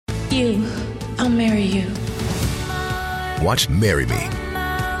you, I'll marry you. Watch Marry Me.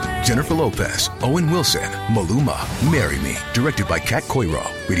 Jennifer Lopez, Owen Wilson, Maluma, Marry Me. Directed by Kat Coiro.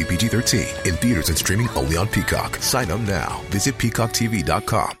 Rated PG-13. In theaters and streaming only on Peacock. Sign up now. Visit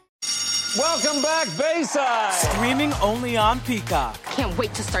PeacockTV.com. Welcome back, Bayside. Streaming only on Peacock. Can't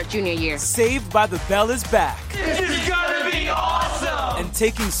wait to start junior year. Saved by the Bell is back. This is gonna be awesome. And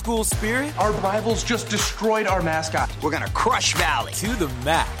taking school spirit. Our rivals just destroyed our mascot. We're gonna crush Valley to the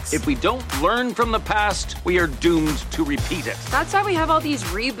max. If we don't learn from the past, we are doomed to repeat it. That's why we have all these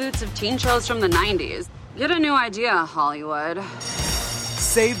reboots of teen shows from the 90s. Get a new idea, Hollywood.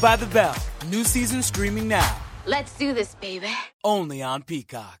 Saved by the Bell. New season streaming now. Let's do this, baby. Only on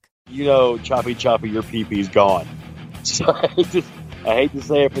Peacock. You know, choppy, your pee-pee's gone. So I hate to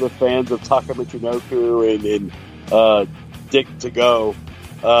say it for the fans of Taka Michinoku and Dick To-Go.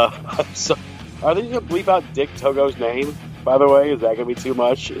 So, are they going to bleep out Dick Togo's name, by the way? Is that going to be too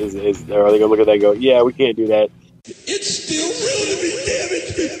much? Are they going to look at that and go, yeah, we can't do that? It's still real to me, damn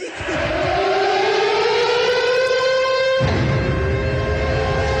it.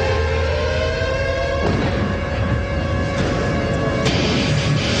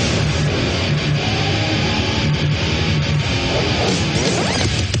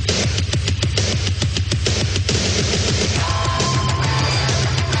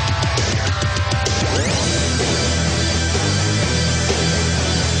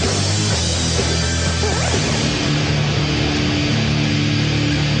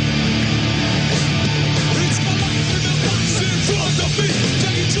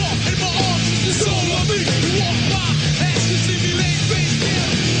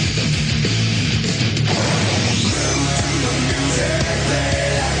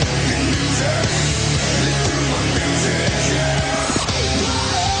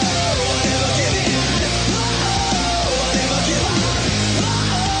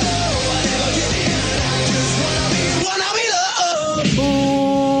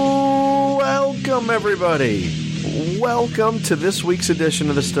 Everybody, welcome to this week's edition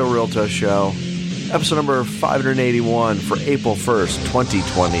of the Still Realtor Show, episode number 581 for April 1st,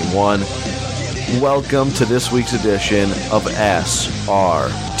 2021. Welcome to this week's edition of SRTU.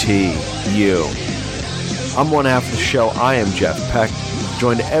 I'm one half of the show. I am Jeff Peck,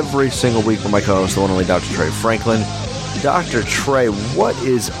 joined every single week by my co-host, the one and only Dr. Trey Franklin. Dr. Trey, what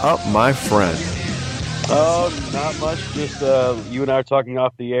is up, my friend? Oh, not much. Just you and I are talking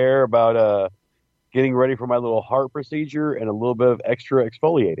off the air about getting ready for my little heart procedure and a little bit of extra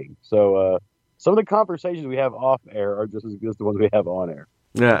exfoliating. So some of the conversations we have off air are just as good as the ones we have on air.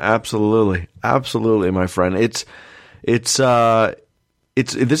 Yeah, absolutely. Absolutely, my friend. This is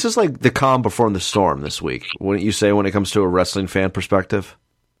like the calm before the storm this week, wouldn't you say, when it comes to a wrestling fan perspective?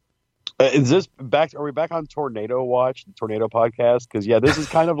 Is this back? Are we back on Tornado Watch, the Tornado podcast? Because, yeah, this is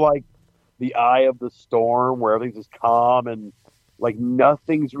kind of like the eye of the storm where everything's just calm and like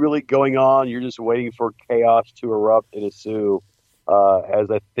nothing's really going on. You're just waiting for chaos to erupt and ensue. As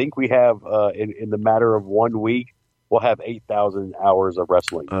I think we have in the matter of 1 week, we'll have 8,000 hours of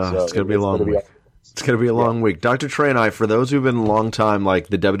wrestling. So it's going to be a long week. It's going to be a long week. Dr. Trey and I, for those who've been a long time, like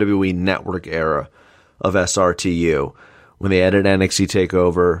the WWE Network era of SRTU, when they added NXT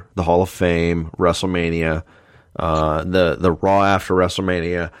TakeOver, the Hall of Fame, WrestleMania, the Raw after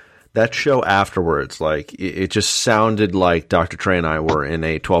WrestleMania, that show afterwards, like, it just sounded like Dr. Trey and I were in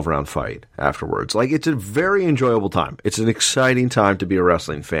a 12-round fight afterwards. Like, it's a very enjoyable time. It's an exciting time to be a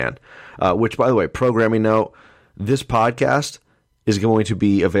wrestling fan. Which, by the way, programming note, this podcast is going to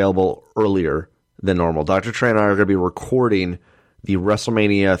be available earlier than normal. Dr. Trey and I are going to be recording the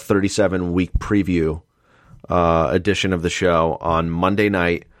WrestleMania 37 week preview edition of the show on Monday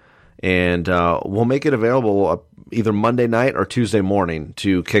night, and we'll make it available either Monday night or Tuesday morning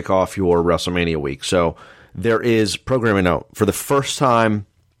to kick off your WrestleMania week. So there is programming note for the first time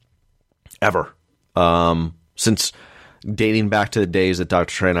ever since dating back to the days that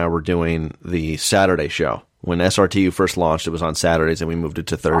Dr. Trey and I were doing the Saturday show. When SRTU first launched, it was on Saturdays, and we moved it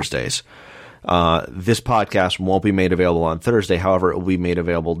to Thursdays. This podcast won't be made available on Thursday. However, it will be made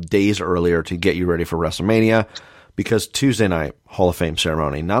available days earlier to get you ready for WrestleMania, because Tuesday night, Hall of Fame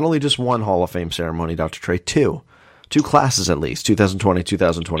ceremony. Not only just one Hall of Fame ceremony, Dr. Trey, two classes at least, 2020,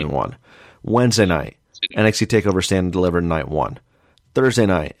 2021. Wednesday night, NXT TakeOver Stand and Deliver Night 1. Thursday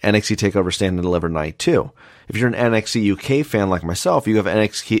night, NXT TakeOver Stand and Deliver Night 2. If you're an NXT UK fan like myself, you have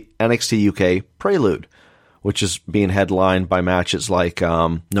NXT UK Prelude, which is being headlined by matches like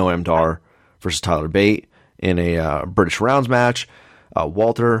Noam Dar versus Tyler Bate in a British Rounds match.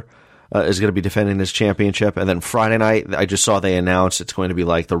 Walter is going to be defending his championship. And then Friday night, I just saw they announced it's going to be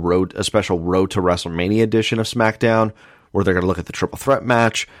like a special Road to WrestleMania edition of SmackDown, where they're going to look at the triple threat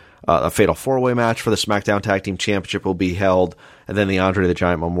match. A fatal 4-way match for the SmackDown Tag Team Championship will be held, and then the Andre the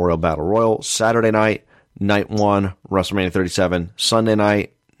Giant Memorial Battle Royal Saturday night, night 1, WrestleMania 37. Sunday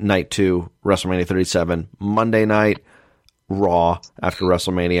night, night 2, WrestleMania 37. Monday night, Raw after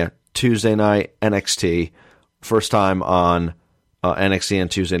WrestleMania. Tuesday night, NXT. First time on NXT on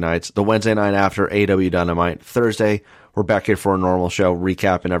Tuesday nights. The Wednesday night after, AEW Dynamite. Thursday, we're back here for a normal show,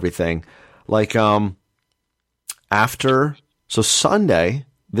 recap and everything. So Sunday,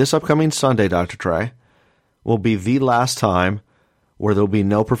 this upcoming Sunday, Dr. Trey, will be the last time where there'll be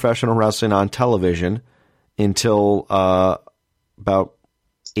no professional wrestling on television until about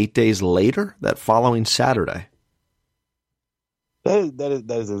 8 days later, that following Saturday. That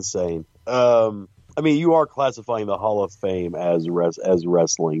is insane. You are classifying the Hall of Fame as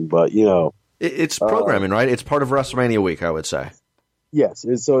wrestling, but it's programming, right? It's part of WrestleMania week, I would say. Yes,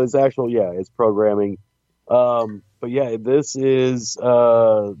 it's it's programming. But yeah, this is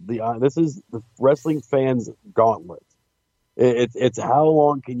the wrestling fans' gauntlet. It's how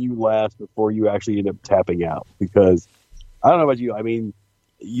long can you last before you actually end up tapping out? Because I don't know about you. I mean,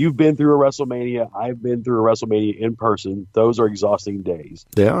 you've been through a WrestleMania. I've been through a WrestleMania in person. Those are exhausting days.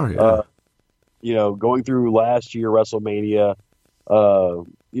 They are, yeah. Going through last year WrestleMania, 2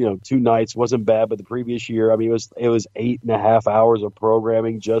 nights wasn't bad, but the previous year, I mean, it was 8.5 hours of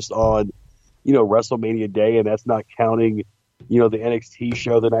programming just on, WrestleMania day, and that's not counting, the NXT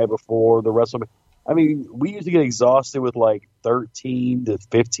show the night before, the WrestleMania. I mean, we used to get exhausted with 13 to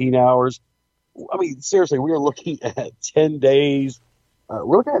 15 hours. I mean, seriously, we are looking at 10 days.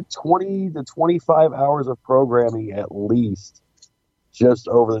 We're looking at 20 to 25 hours of programming at least just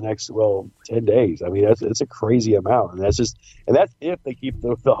over the next, 10 days. I mean, it's a crazy amount. And that's if they keep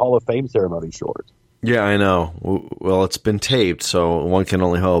the Hall of Fame ceremony short. Yeah, I know. Well, it's been taped, so one can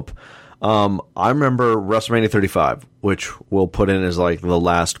only hope. I remember WrestleMania 35, which we'll put in as the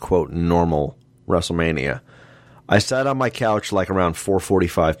last, quote, normal WrestleMania. I sat on my couch around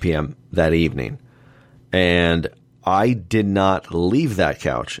 4:45 p.m. that evening, and I did not leave that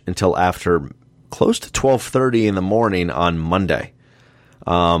couch until after close to 12:30 in the morning on Monday.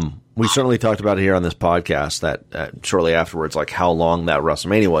 We certainly talked about it here on this podcast that shortly afterwards, how long that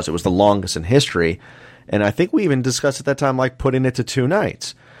WrestleMania was. It was the longest in history, and I think we even discussed at that time putting it to 2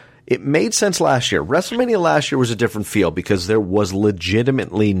 nights. It made sense last year. WrestleMania last year was a different feel because there was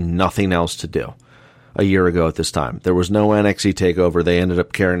legitimately nothing else to do a year ago at this time. There was no NXT TakeOver. They ended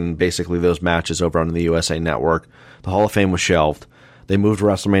up carrying basically those matches over on the USA Network. The Hall of Fame was shelved. They moved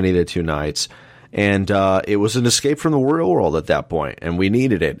WrestleMania to 2 nights. And it was an escape from the real world at that point, and we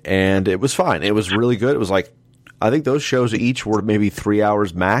needed it. And it was fine. It was really good. It was I think those shows each were maybe 3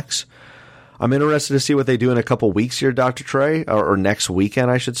 hours max. I'm interested to see what they do in a couple weeks here, Dr. Trey, or next weekend,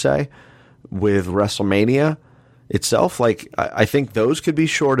 I should say, with WrestleMania itself. I think those could be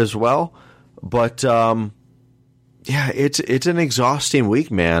short as well. But, it's an exhausting week,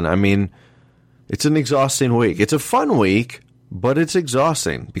 man. I mean, it's an exhausting week. It's a fun week, but it's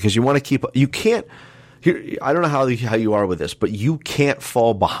exhausting because you want to keep – you can't – I don't know how you are with this, but you can't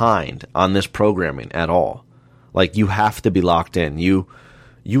fall behind on this programming at all. You have to be locked in. You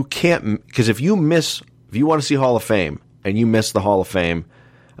can't – because if you want to see Hall of Fame and you miss the Hall of Fame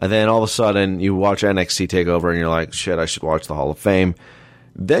and then all of a sudden you watch NXT TakeOver and you're like, shit, I should watch the Hall of Fame,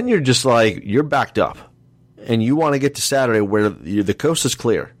 then you're just you're backed up. And you want to get to Saturday where the coast is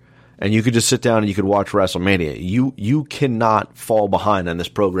clear and you could just sit down and you could watch WrestleMania. You cannot fall behind on this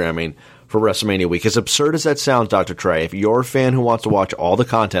programming for WrestleMania week. As absurd as that sounds, Dr. Trey, if you're a fan who wants to watch all the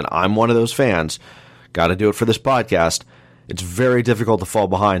content, I'm one of those fans, got to do it for this podcast, it's very difficult to fall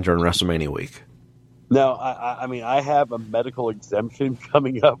behind during WrestleMania week. Now, I have a medical exemption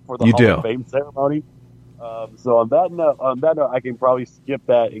coming up for the Hall of Fame ceremony. So on that note, I can probably skip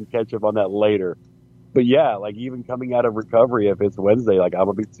that and catch up on that later. But yeah, even coming out of recovery, if it's Wednesday, I'm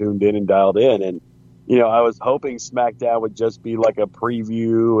gonna be tuned in and dialed in. And I was hoping SmackDown would just be a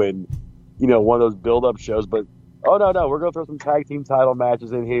preview and one of those build-up shows. But oh no, we're gonna throw some tag team title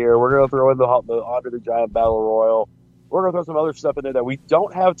matches in here. We're gonna throw in the Andre the Giant Battle Royal. We're gonna throw some other stuff in there that we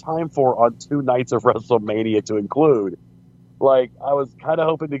don't have time for on 2 nights of WrestleMania to include. I was kind of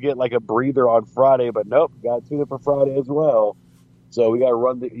hoping to get a breather on Friday, but nope, got to tune in for Friday as well. So we got to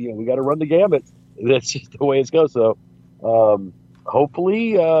run the gamut. That's just the way it goes. So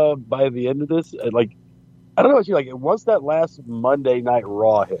hopefully by the end of this, I don't know what you once that last Monday Night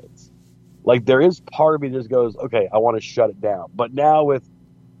Raw hits, there is part of me that just goes, okay, I want to shut it down. But now with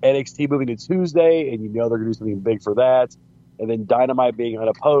NXT moving to Tuesday, and they're going to do something big for that, and then Dynamite being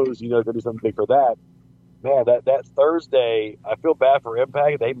unopposed, they're going to do something big for that. Man, that Thursday, I feel bad for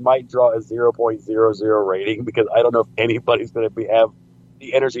Impact. They might draw a 0.00 rating because I don't know if anybody's going to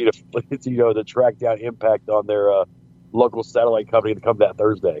the energy to track down Impact on their local satellite company to come that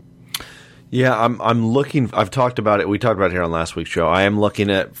Thursday. Yeah, I'm looking. I've talked about it. We talked about it here on last week's show. I am looking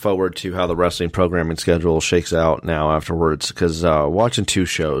forward to how the wrestling programming schedule shakes out now afterwards, because watching two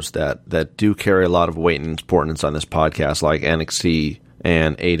shows that do carry a lot of weight and importance on this podcast, like NXT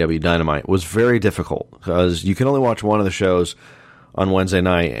and AEW Dynamite, was very difficult, because you can only watch one of the shows on Wednesday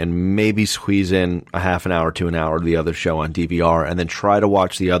night and maybe squeeze in a half an hour to an hour of the other show on DVR and then try to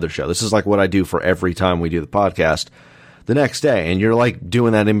watch the other show. This is like what I do for every time we do the podcast the next day, and you're like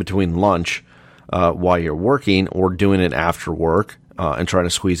doing that in between lunch while you're working, or doing it after work and trying to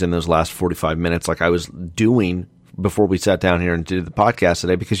squeeze in those last 45 minutes like I was doing before we sat down here and did the podcast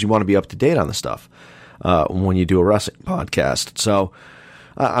today, because you want to be up to date on the stuff when you do a wrestling podcast. So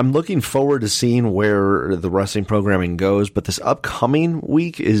I'm looking forward to seeing where the wrestling programming goes, but this upcoming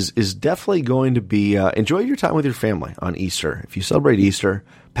week is definitely going to be enjoy your time with your family on Easter. If you celebrate Easter,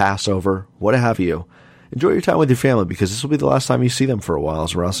 Passover, what have you, enjoy your time with your family, because this will be the last time you see them for a while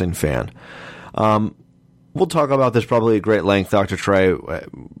as a wrestling fan. We'll talk about this probably at great length, Dr. Trey,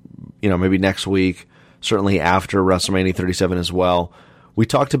 maybe next week, certainly after WrestleMania 37 as well. We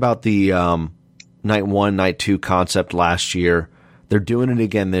talked about the Night 1, Night 2 concept last year. They're doing it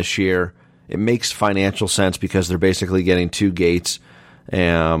again this year. It makes financial sense because they're basically getting two gates.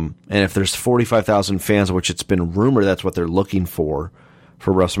 And if there's 45,000 fans, which it's been rumored that's what they're looking for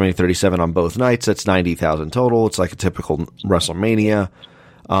WrestleMania 37 on both nights, that's 90,000 total. It's like a typical WrestleMania.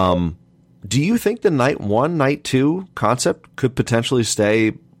 Do you think the Night 1, Night 2 concept could potentially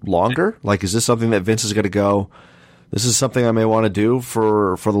stay longer? Like, is this something that Vince is going to go, this is something I may want to do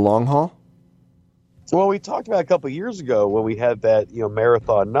for the long haul? Well, we talked about a couple of years ago when we had that,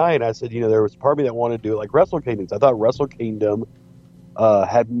 marathon night. I said, there was part of me that wanted to do it like Wrestle Kingdoms. I thought Wrestle Kingdom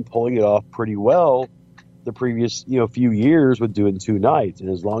had been pulling it off pretty well the previous, few years with doing two nights. And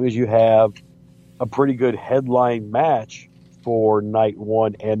as long as you have a pretty good headline match for Night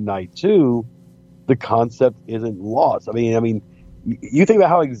 1 and Night 2, the concept isn't lost. I mean, you think about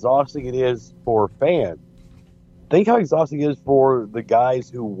how exhausting it is for fans. Think how exhausting it is for the guys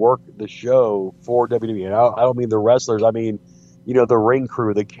who work the show for WWE. And I don't mean the wrestlers. I mean, the ring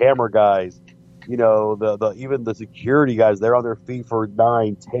crew, the camera guys, the even the security guys. They're on their feet for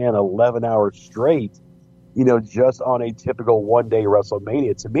 9, 10, 11 hours straight, just on a typical one-day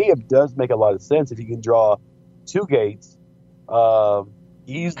WrestleMania. To me, it does make a lot of sense if you can draw two gates,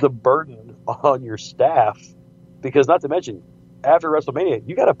 ease the burden on your staff, because not to mention, after WrestleMania,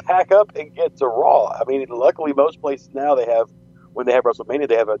 you got to pack up and get to Raw. I mean, luckily, most places now when they have WrestleMania,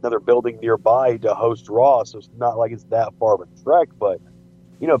 they have another building nearby to host Raw, so it's not like it's that far of a trek. But,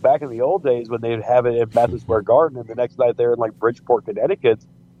 back in the old days when they'd have it at Madison Square Garden and the next night they're in like Bridgeport, Connecticut,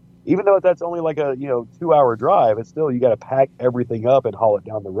 even though that's only like a, 2-hour drive, it's still, you got to pack everything up and haul it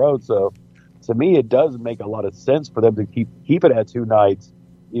down the road. So to me, it does make a lot of sense for them to keep it at two nights,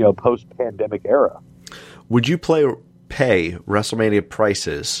 post-pandemic era. Would you pay WrestleMania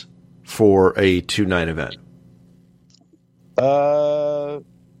prices for a two-night event? I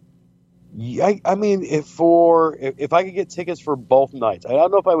mean, if I could get tickets for both nights, I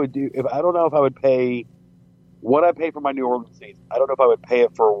don't know if I would pay what I pay for my New Orleans season. I don't know if I would pay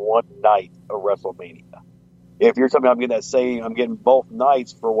it for one night of WrestleMania. If you're telling me I'm getting that same, I'm getting both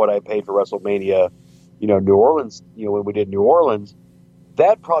nights for what I paid for WrestleMania, New Orleans, when we did New Orleans,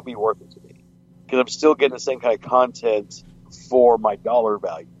 that'd probably be worth it to me, because I'm still getting the same kind of content for my dollar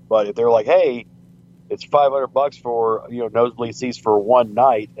value. But if they're like, hey, it's $500 for nosebleed seats for one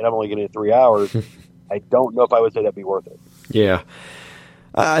night, and I'm only getting it 3 hours, I don't know if I would say that'd be worth it. Yeah,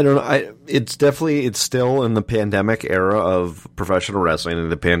 I don't know. It's still in the pandemic era of professional wrestling,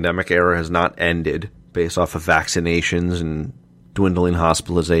 and the pandemic era has not ended based off of vaccinations and dwindling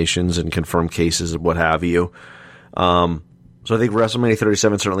hospitalizations and confirmed cases and what have you. So I think WrestleMania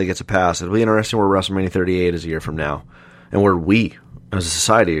 37 certainly gets a pass. It'll be interesting where WrestleMania 38 is a year from now, and where we as a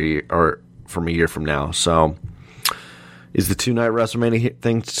society are from a year from now. So is the two-night WrestleMania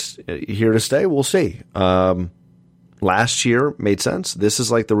thing here to stay? We'll see. Last year made sense. This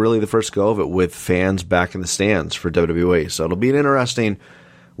is like the first go of it with fans back in the stands for WWE. So it'll be an interesting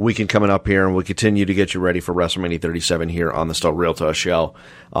weekend coming up here, and we'll continue to get you ready for WrestleMania 37 here on the Still Realtor Show.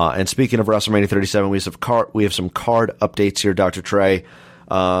 And speaking of WrestleMania 37, we have some card updates here, Dr. Trey.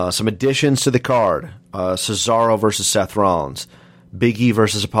 Some additions to the card. Cesaro versus Seth Rollins. Big E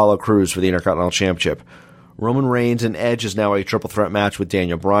versus Apollo Crews for the Intercontinental Championship. Roman Reigns and Edge is now a triple threat match with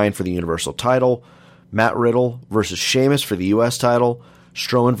Daniel Bryan for the Universal title. Matt Riddle versus Sheamus for the U.S. title.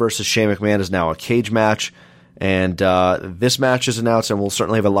 Strowman versus Shane McMahon is now a cage match. And this match is announced, and we'll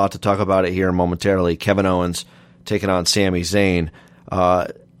certainly have a lot to talk about it here momentarily. Kevin Owens taking on Sami Zayn.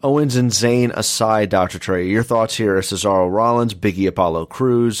 Owens and Zayn aside, Dr. Trey, your thoughts here are Cesaro Rollins, Big E Apollo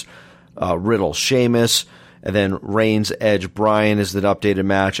Crews, Riddle Sheamus, and then Reigns Edge Bryan is the updated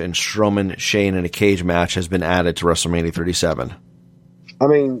match, and Strowman Shane in a cage match has been added to WrestleMania 37. I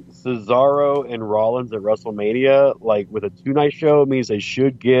mean, Cesaro and Rollins at WrestleMania, like with a 2-night show, means they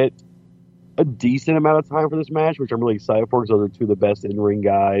should get a decent amount of time for this match, which I'm really excited for because those are two of the best in-ring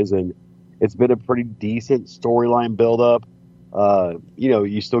guys, and it's been a pretty decent storyline build-up.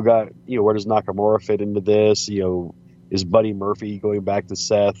 You still got, where does Nakamura fit into this? Is Buddy Murphy going back to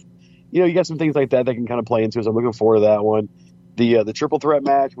Seth? You got some things like that can kind of play into it, so I'm looking forward to that one. The triple threat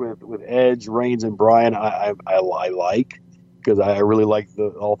match with Edge, Reigns, and Bryan, I like, because I really like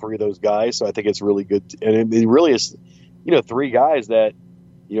all three of those guys, so I think it's really good. And it really is, three guys that,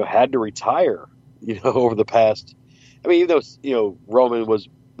 had to retire, over the past. I mean, even though, Roman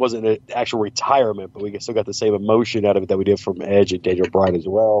wasn't an actual retirement, but we still got the same emotion out of it that we did from Edge and Daniel Bryan as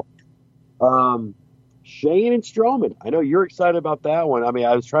well. Shane and Strowman. I know you're excited about that one. I mean,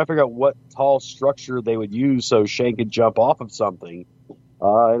 I was trying to figure out what tall structure they would use so Shane could jump off of something.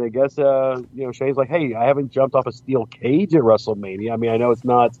 And I guess, Shane's like, hey, I haven't jumped off a steel cage at WrestleMania. I mean, I know it's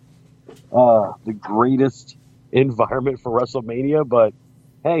not the greatest environment for WrestleMania, but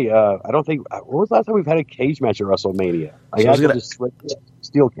hey, I don't think. When was the last time we've had a cage match at WrestleMania?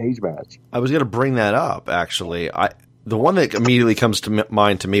 Steel cage match. I was going to bring that up, actually. The one that immediately comes to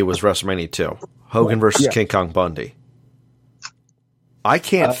mind to me was WrestleMania 2. Hogan versus King Kong Bundy. I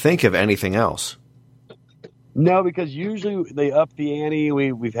can't think of anything else. No, because usually they up the ante.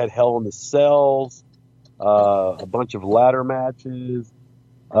 We've had Hell in the Cells, a bunch of ladder matches.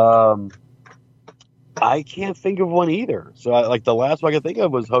 I can't think of one either. So, the last one I could think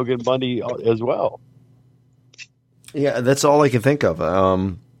of was Hogan Bundy as well. Yeah, that's all I can think of.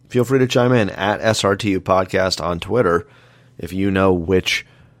 Feel free to chime in at SRTU Podcast on Twitter if you know which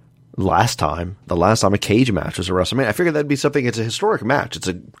the last time a cage match was at WrestleMania. I figured that'd be something. It's a historic match. It's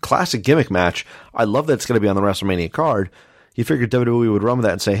a classic gimmick match. I love that it's going to be on the WrestleMania card. You figured WWE would run with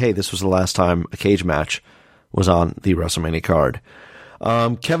that and say, hey, this was the last time a cage match was on the WrestleMania card.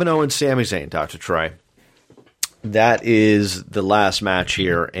 Kevin Owens, Sami Zayn, Dr. Trey. That is the last match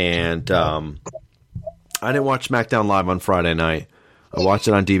here, and I didn't watch SmackDown Live on Friday night. I watched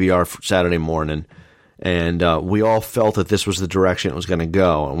it on DVR for Saturday morning, and we all felt that this was the direction it was going to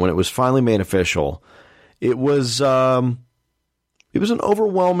go. And when it was finally made official, it was an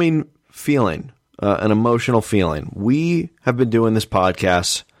overwhelming feeling, an emotional feeling. We have been doing this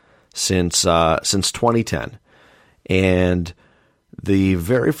podcast since 2010, and the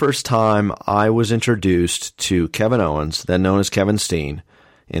very first time I was introduced to Kevin Owens, then known as Kevin Steen,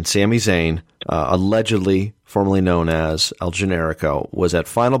 and Sami Zayn, allegedly formerly known as El Generico, was at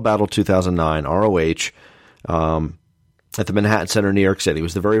Final Battle 2009 ROH at the Manhattan Center in New York City. It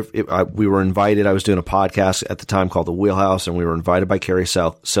was we were invited. I was doing a podcast at the time called The Wheelhouse, and we were invited by Kerry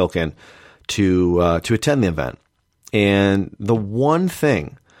Silkin to attend the event. And the one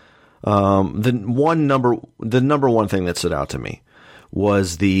thing, the number one thing that stood out to me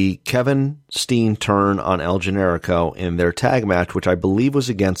was the Kevin Steen turn on El Generico in their tag match, which I believe was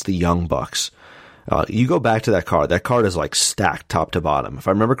against the Young Bucks. You go back to that card. That card is stacked top to bottom. If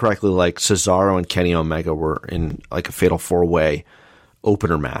I remember correctly, Cesaro and Kenny Omega were in a fatal 4-way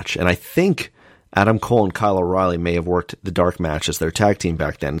opener match. And I think Adam Cole and Kyle O'Reilly may have worked the dark match as their tag team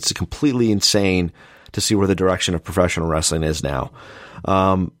back then. It's completely insane to see where the direction of professional wrestling is now.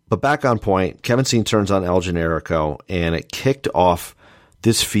 But back on point, Kevin Steen turns on El Generico, and it kicked off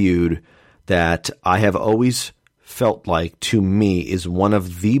this feud that I have always felt to me, is one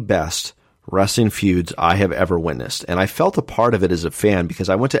of the best wrestling feuds I have ever witnessed. And I felt a part of it as a fan because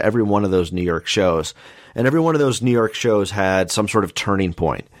I went to every one of those New York shows, and every one of those New York shows had some sort of turning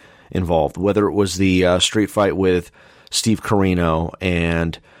point involved, whether it was the street fight with Steve Corino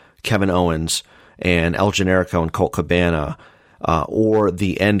and Kevin Owens and El Generico and Colt Cabana, or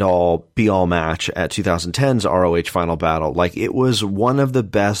the end-all, be-all match at 2010's ROH Final Battle. It was one of the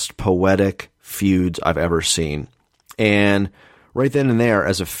best poetic feuds I've ever seen. And right then and there,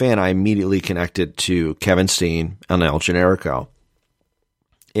 as a fan, I immediately connected to Kevin Steen and El Generico.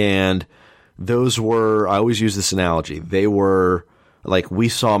 And those were, I always use this analogy, they were we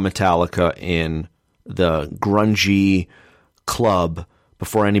saw Metallica in the grungy club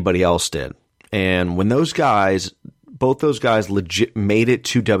before anybody else did. And when both those guys made it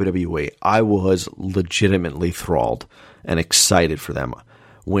to WWE, I was legitimately enthralled and excited for them.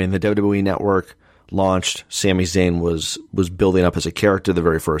 When the WWE Network launched, Sami Zayn was building up as a character. The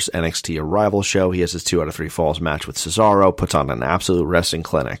very first NXT Arrival show, he has his 2 out of 3 falls match with Cesaro, puts on an absolute wrestling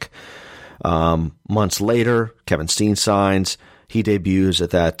clinic. Months later, Kevin Steen signs. he debuts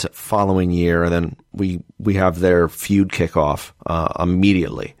at that following year, and then we have their feud kickoff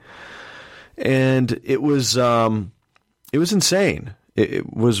immediately. And it was insane.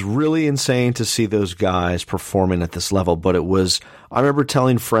 It was really insane to see those guys performing at this level. But I remember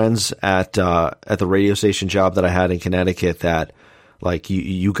telling friends at the radio station job that I had in Connecticut that, like,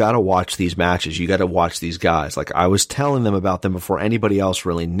 you got to watch these matches. You got to watch these guys. Like, I was telling them about them before anybody else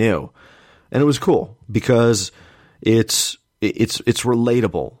really knew. And it was cool because it's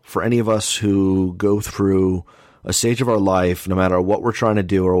relatable for any of us who go through a stage of our life, no matter what we're trying to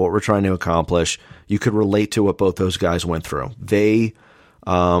do or what we're trying to accomplish. You could relate to what both those guys went through. They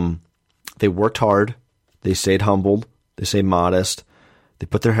worked hard. They stayed humbled. They stayed modest. They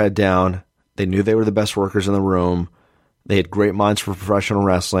put their head down. They knew they were the best workers in the room. They had great minds for professional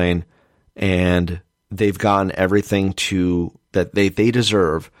wrestling, and they've gotten everything that they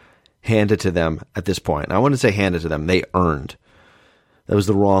deserve handed to them at this point. And I wouldn't say handed to them. They earned. That was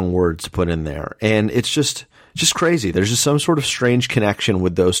the wrong word to put in there. And it's just crazy. There's just some sort of strange connection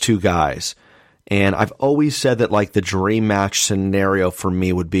with those two guys. And I've always said that, like, the dream match scenario for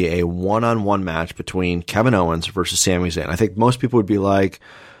me would be a one-on-one match between Kevin Owens versus Sami Zayn. I think most people would be like,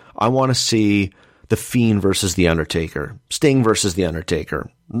 I want to see The Fiend versus The Undertaker, Sting versus The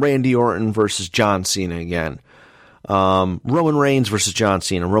Undertaker, Randy Orton versus John Cena again, Roman Reigns versus John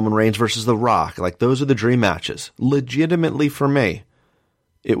Cena, Roman Reigns versus The Rock. Like, those are the dream matches. Legitimately for me,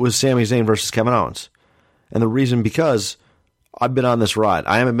 it was Sami Zayn versus Kevin Owens. And the reason, because I've been on this ride.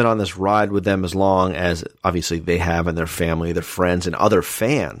 I haven't been on this ride with them as long as, obviously, they have, and their family, their friends, and other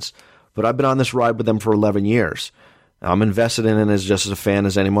fans. But I've been on this ride with them for 11 years. I'm invested in it as just as a fan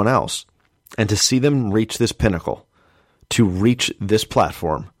as anyone else. And to see them reach this pinnacle, to reach this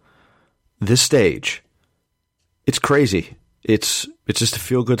platform, this stage, it's crazy. It's just a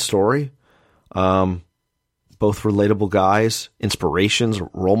feel-good story. Both relatable guys, inspirations,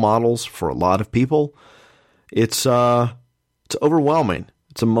 role models for a lot of people. It's overwhelming.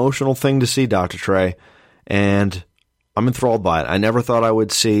 It's an emotional thing to see, Dr. Trey, and I'm enthralled by it. I never thought I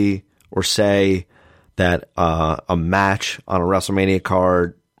would see or say that a match on a WrestleMania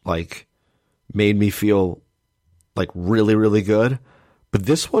card, like, made me feel, like, really, really good. But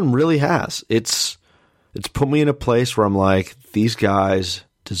this one really has. It's put me in a place where I'm like, these guys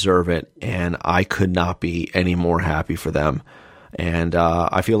deserve it, and I could not be any more happy for them. And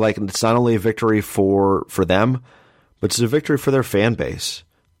I feel like it's not only a victory for them, but it's a victory for their fan base.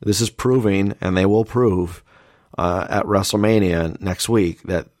 This is proving, and they will prove at WrestleMania next week,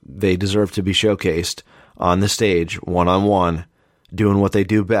 that they deserve to be showcased on the stage, one-on-one, doing what they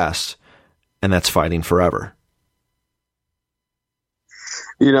do best, and that's fighting forever.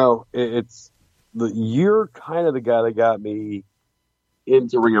 You know, you're kind of the guy that got me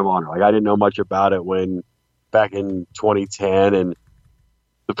into Ring of Honor. Like, I didn't know much about it back in 2010, and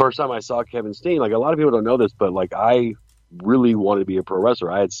the first time I saw Kevin Steen, like, a lot of people don't know this, but, like, I really wanted to be a pro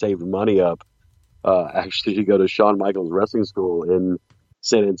wrestler. I had saved money up actually to go to Shawn Michaels wrestling school in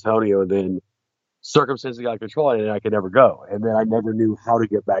San Antonio, and then circumstances got control, and I could never go. And then I never knew how to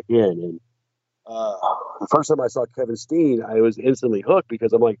get back in. And the first time I saw Kevin Steen, I was instantly hooked,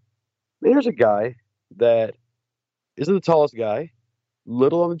 because I'm like, man, there's a guy that isn't the tallest guy,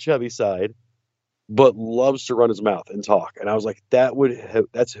 little on the chubby side, but loves to run his mouth and talk. And I was like,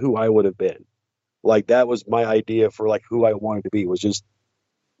 that's who I would have been. Like, that was my idea for, like, who I wanted to be, was just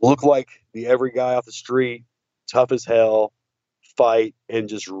look like the every guy off the street, tough as hell, fight, and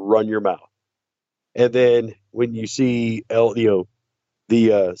just run your mouth. And then when you see the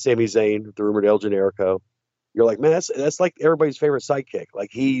Sami Zayn, the rumored El Generico, you're like, man, that's like everybody's favorite sidekick. Like,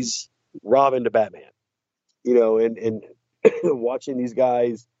 he's Robin to Batman, and watching these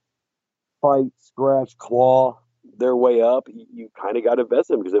guys fight, scratch, claw their way up, you kind of got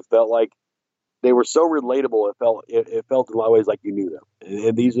invested in them, because it felt like they were so relatable. It felt in a lot of ways like you knew them.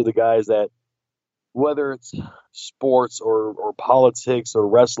 And these are the guys that, whether it's sports or politics or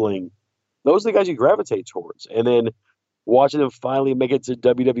wrestling, those are the guys you gravitate towards. And then watching them finally make it to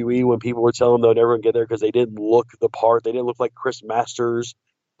WWE, when people were telling them they'll never get there because they didn't look the part. They didn't look like Chris Masters.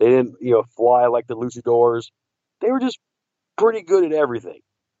 They didn't, fly like the Luchadors. They were just pretty good at everything,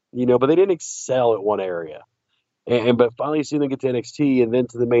 but they didn't excel at one area. But finally seeing them get to NXT and then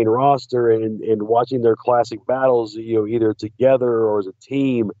to the main roster, and watching their classic battles, either together or as a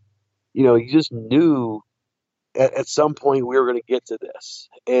team, you just knew at some point we were going to get to this.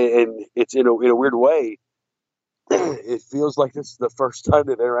 And it's in a weird way, it feels like this is the first time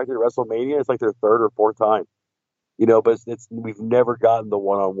they've interacted at WrestleMania. It's like their third or fourth time, but we've never gotten the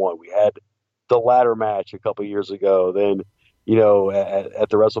one-on-one. We had the ladder match a couple years ago. Then at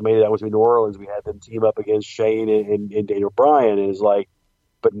the WrestleMania that was in New Orleans, we had them team up against Shane and Daniel Bryan, and it's like,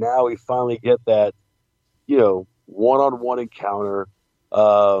 but now we finally get that, one-on-one encounter.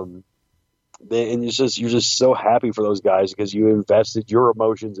 And you're just so happy for those guys because you invested your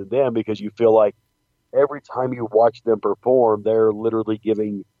emotions in them, because you feel like every time you watch them perform, they're literally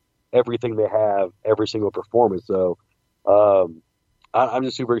giving everything they have every single performance. So I'm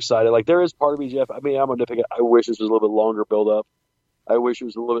just super excited. Like, there is part of me, Jeff, I mean, I'm a nitpicker. I wish this was a little bit longer build up. I wish it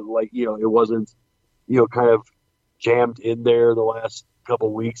was a little bit like, it wasn't, kind of jammed in there the last couple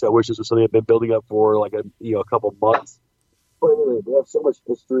of weeks. I wish this was something I've been building up for like a couple months. But anyway, they have so much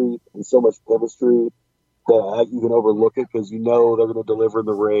history and so much chemistry that you can overlook it, because they're going to deliver in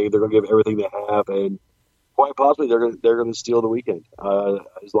the ring. They're going to give everything they have, and quite possibly they're going to steal the weekend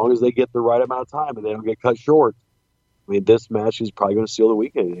as long as they get the right amount of time and they don't get cut short. I mean, this match is probably going to steal the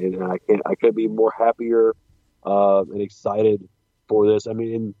weekend, and I couldn't be more happier and excited for this. I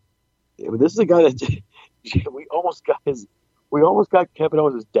mean, this is a guy that we almost got Kevin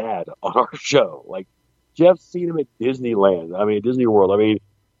Owens' dad on our show. Like, Jeff's seen him at Disneyland. I mean, Disney World. I mean,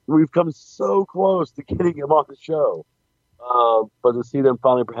 we've come so close to getting him on the show. But to see them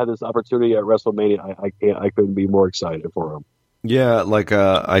finally have this opportunity at WrestleMania, I couldn't be more excited for him. Yeah, like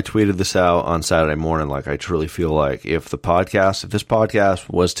I tweeted this out on Saturday morning. Like, I truly feel like if this podcast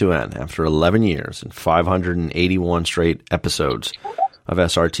was to end after 11 years and 581 straight episodes of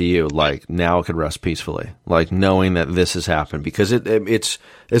SRTU, like, now it could rest peacefully. Like, knowing that this has happened, because it's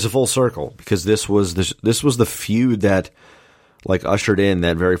a full circle. Because this was the feud that, like, ushered in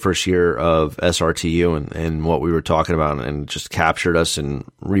that very first year of SRTU and what we were talking about, and just captured us and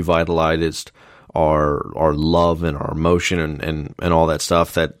revitalized our love and our emotion and all that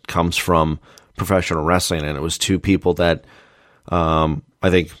stuff that comes from professional wrestling. And it was two people that I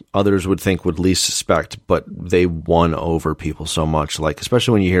think others would least suspect, but they won over people so much. Like,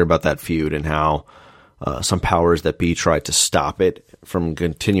 especially when you hear about that feud and how some powers that be tried to stop it from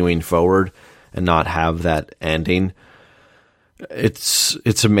continuing forward and not have that ending.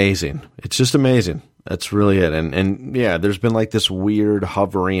 It's amazing. It's just amazing. That's really it. And yeah, there's been like this weird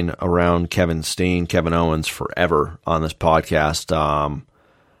hovering around Kevin Owens forever on this podcast.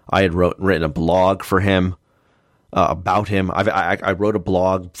 I had written a blog for him, about him. I wrote a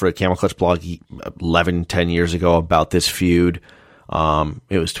blog for a Camel Clutch blog 10 years ago about this feud.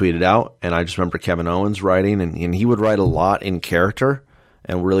 It was tweeted out, and I just remember Kevin Owens writing, and he would write a lot in character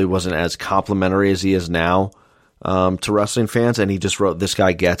and really wasn't as complimentary as he is now to wrestling fans. And he just wrote, "This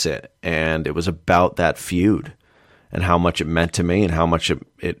guy gets it." And it was about that feud and how much it meant to me and how much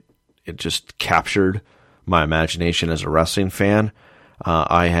it just captured my imagination as a wrestling fan.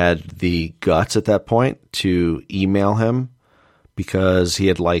 I had the guts at that point to email him because he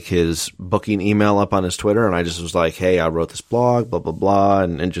had like his booking email up on his Twitter, and I just was like, "Hey, I wrote this blog, blah, blah, blah,"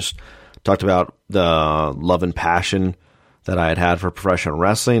 and just talked about the love and passion that I had for professional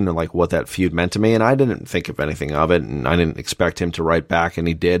wrestling and like what that feud meant to me. And I didn't think of anything of it, and I didn't expect him to write back, and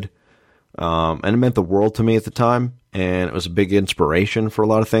he did. And it meant the world to me at the time, and it was a big inspiration for a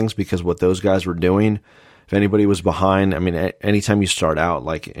lot of things, because what those guys were doing, if anybody was behind, I mean, anytime you start out,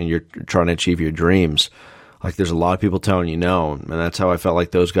 like, and you're trying to achieve your dreams, like, there's a lot of people telling you no, and that's how I felt like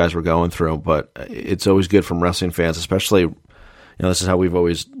those guys were going through. But it's always good from wrestling fans, especially, this is how we've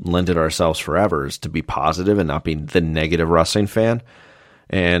always lended ourselves forever, is to be positive and not be the negative wrestling fan.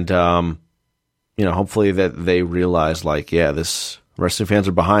 And, hopefully that they realize, like, yeah, this wrestling fans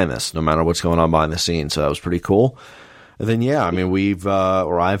are behind this, no matter what's going on behind the scenes. So that was pretty cool. And then, yeah, I mean,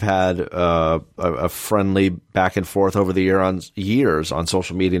 I've had a friendly back and forth over the years on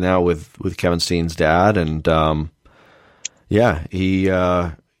social media now with Kevin Steen's dad, and yeah, he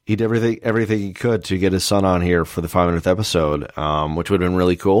did everything he could to get his son on here for the 500th episode, which would have been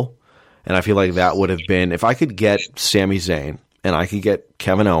really cool. And I feel like that would have been, if I could get Sami Zayn and I could get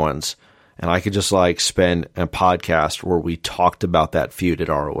Kevin Owens and I could just like spend a podcast where we talked about that feud at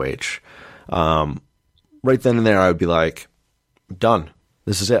ROH. Right then and there, I would be like, done.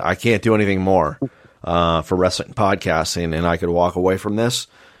 This is it. I can't do anything more for wrestling podcasting, and I could walk away from this,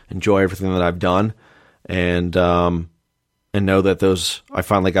 enjoy everything that I've done, and know that I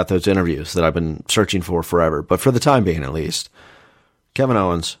finally got those interviews that I've been searching for forever. But for the time being, at least, Kevin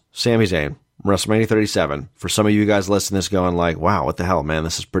Owens, Sami Zayn, WrestleMania 37. For some of you guys listening to this going like, wow, what the hell, man,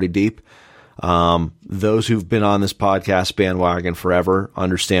 this is pretty deep. Those who've been on this podcast bandwagon forever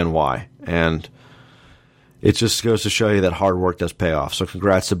understand why. And it just goes to show you that hard work does pay off. So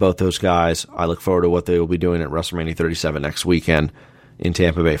congrats to both those guys. I look forward to what they will be doing at WrestleMania 37 next weekend in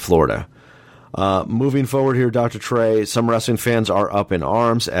Tampa Bay, Florida. Moving forward here, Dr. Trey, some wrestling fans are up in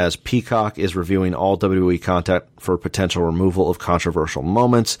arms as Peacock is reviewing all WWE content for potential removal of controversial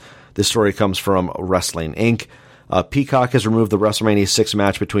moments. This story comes from Wrestling Inc. Peacock has removed the WrestleMania 6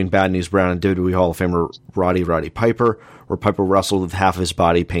 match between Bad News Brown and WWE Hall of Famer Roddy Piper, where Piper wrestled with half of his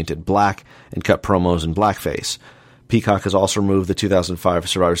body painted black and cut promos in blackface. Peacock has also removed the 2005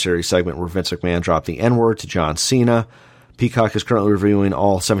 Survivor Series segment where Vince McMahon dropped the N-word to John Cena. Peacock is currently reviewing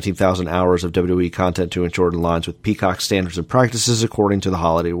all 17,000 hours of WWE content to ensure it aligns with Peacock's standards and practices, according to The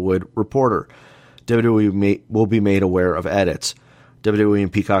Hollywood Reporter. WWE will be made aware of edits. WWE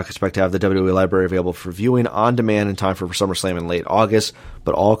and Peacock expect to have the WWE library available for viewing on demand in time for SummerSlam in late August,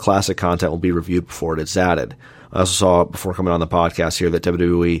 but all classic content will be reviewed before it is added. I also saw, before coming on the podcast here, that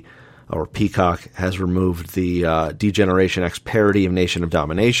WWE or Peacock has removed the D-Generation X parody of Nation of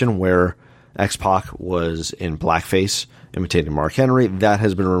Domination, where X-Pac was in blackface imitating Mark Henry. That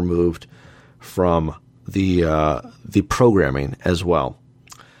has been removed from the programming as well.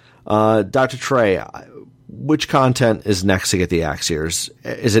 Dr. Trey, which content is next to get the axe here? Is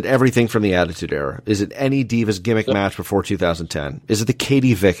it everything from the Attitude Era? Is it any Divas gimmick match before 2010? Is it the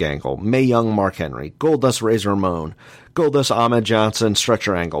Katie Vick angle? Mae Young, Mark Henry? Goldust, Razor Ramon? Goldust, Ahmed Johnson,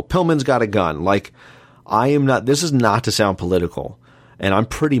 Stretcher angle? Pillman's got a gun? This is not to sound political, and I'm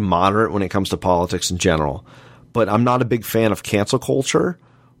pretty moderate when it comes to politics in general, but I'm not a big fan of cancel culture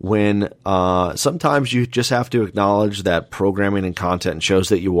when sometimes you just have to acknowledge that programming and content and shows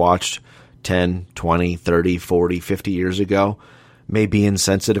that you watched 10, 20, 30, 40, 50 years ago may be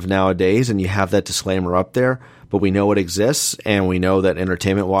insensitive nowadays, and you have that disclaimer up there, but we know it exists, and we know that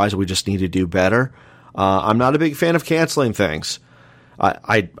entertainment-wise we just need to do better. I'm not a big fan of canceling things.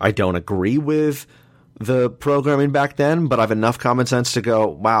 I don't agree with the programming back then, but I have enough common sense to go,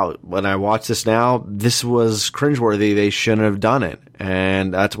 wow, when I watch this now, this was cringeworthy. They shouldn't have done it,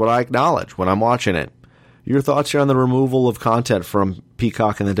 and that's what I acknowledge when I'm watching it. Your thoughts here on the removal of content from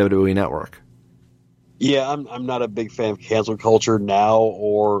Peacock and the WWE Network? Yeah, I'm not a big fan of cancel culture now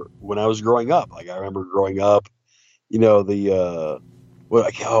or when I was growing up. Like, I remember growing up,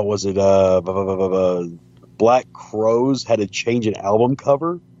 Black Crowes had to change an album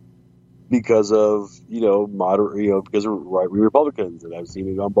cover because of, because of right-wing Republicans. And I've seen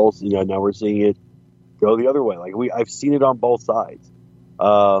it on both, now we're seeing it go the other way. I've seen it on both sides.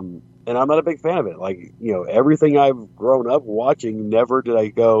 And I'm not a big fan of it. Everything I've grown up watching, never did I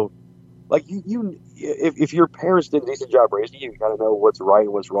go, if your parents did a decent job raising you, you kind of know what's right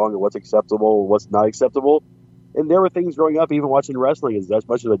and what's wrong and what's acceptable and what's not acceptable. And there were things growing up, even watching wrestling, as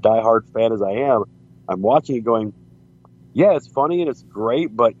much of a diehard fan as I am, I'm watching it going, yeah, it's funny and it's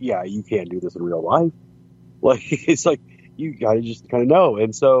great, but yeah, you can't do this in real life. You gotta just kind of know.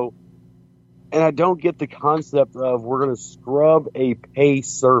 And I don't get the concept of we're going to scrub a pay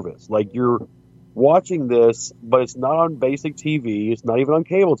service. You're watching this, but it's not on basic TV. It's not even on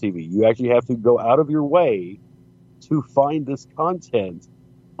cable TV. You actually have to go out of your way to find this content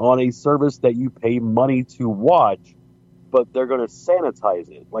on a service that you pay money to watch, but they're going to sanitize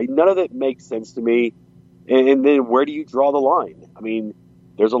it. None of it makes sense to me. And then where do you draw the line? I mean,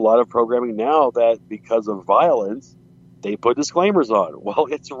 there's a lot of programming now that because of violence, they put disclaimers on. Well,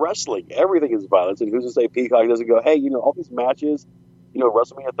 it's wrestling. Everything is violence. And who's to say Peacock doesn't go, hey, all these matches,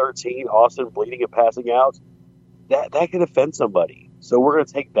 WrestleMania 13, Austin bleeding and passing out, that could offend somebody. So we're going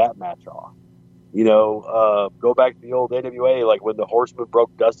to take that match off. Go back to the old AWA, when the Horseman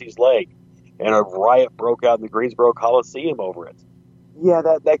broke Dusty's leg and a riot broke out in the Greensboro Coliseum over it. Yeah,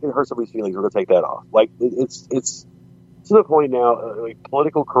 that can hurt somebody's feelings. We're going to take that off. It's to the point now,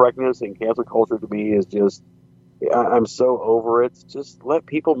 political correctness and cancel culture to me is just, I'm so over it. Just let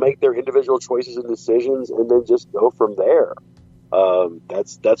people make their individual choices and decisions and then just go from there.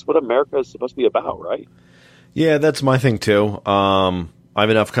 That's what America is supposed to be about, right? Yeah, that's my thing too. I have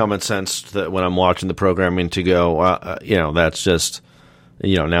enough common sense that when I'm watching the programming to go, that's just,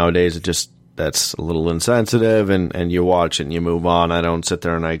 nowadays that's a little insensitive and you watch it and you move on. I don't sit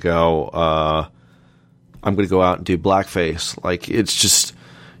there and I go, I'm going to go out and do blackface. It's just,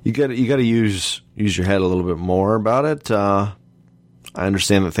 you got to use your head a little bit more about it. I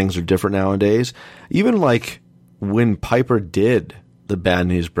understand that things are different nowadays. Even when Piper did the Bad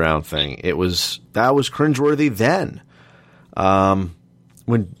News Brown thing, that was cringeworthy then.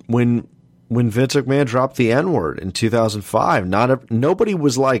 When Vince McMahon dropped the N-word in 2005, nobody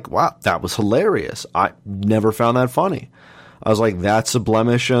was like, wow, that was hilarious. I never found that funny. I was like, that's a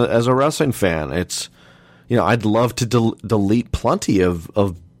blemish as a wrestling fan. It's, I'd love to delete plenty of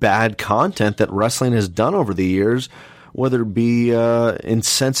bad content that wrestling has done over the years, whether it be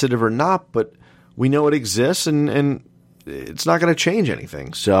insensitive or not, but we know it exists and it's not going to change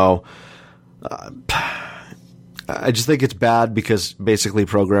anything. So I just think it's bad because basically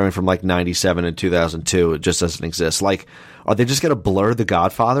programming from like 97 and 2002, it just doesn't exist. Like, are they just going to blur the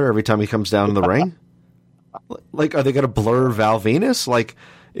Godfather every time he comes down in the ring? Like, are they going to blur Val Venus? Like,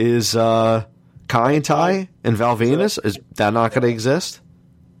 is Kai and Tai and Val Venus, is that not going to exist?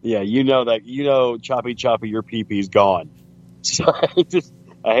 Yeah, Choppy Choppy, your pee-pee's gone. So I hate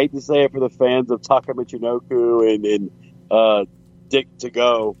to say it for the fans of Taka Michinoku and Dick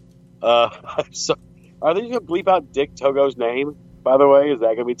Togo. So, are they going to bleep out Dick Togo's name, by the way? Is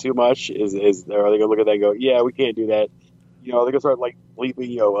that going to be too much? Are they going to look at that and go, yeah, we can't do that? Are they going to start, like,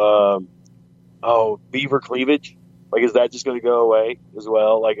 bleeping, Beaver Cleavage? Like, is that just going to go away as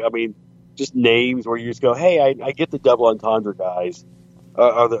well? Like, I mean, just names where you just go, hey, I get the double entendre, guys.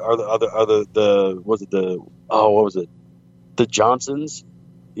 The Johnsons?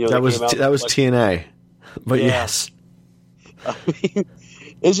 That was TNA. But yeah. Yes. I mean,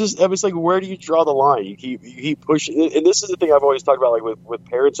 it's like, where do you draw the line? You keep pushing, and this is the thing I've always talked about, like with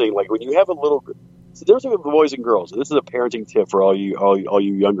parenting. Like when you have a little, so there's like boys and girls. And this is a parenting tip for all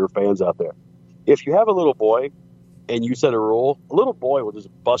you younger fans out there. If you have a little boy and you set a rule, a little boy will just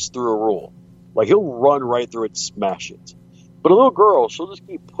bust through a rule. Like he'll run right through it, and smash it. But a little girl, she'll just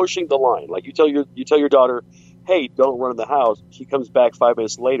keep pushing the line. Like you tell your daughter, hey, don't run in the house. She comes back 5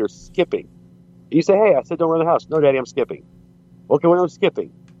 minutes later skipping. And you say, hey, I said don't run in the house. No, Daddy, I'm skipping. Okay, when I'm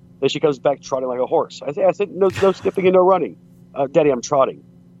skipping. Then she comes back trotting like a horse. I said no skipping and no running. Daddy, I'm trotting.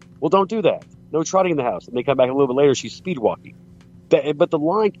 Well, don't do that. No trotting in the house. And they come back a little bit later, she's speed walking. But the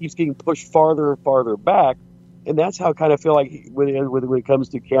line keeps getting pushed farther and farther back. And that's how I kind of feel like when it comes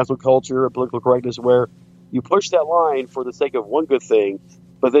to cancel culture or political correctness, where you push that line for the sake of one good thing,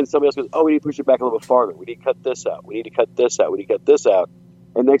 but then somebody else goes, oh, we need to push it back a little bit farther. We need to cut this out. We need to cut this out. We need to cut this out.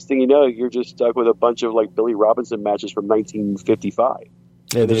 And next thing you know, you're just stuck with a bunch of like Billy Robinson matches from 1955.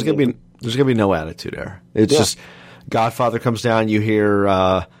 Yeah, there's gonna be no attitude there. It's just Godfather comes down, you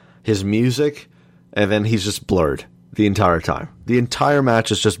hear his music, and then he's just blurred the entire time. The entire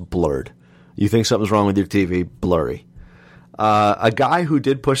match is just blurred. You think something's wrong with your TV, blurry. A guy who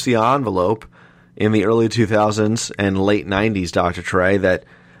did push the envelope in the early 2000s and late 90s, Dr. Trey, that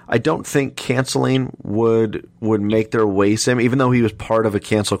I don't think canceling would make their ways him, even though he was part of a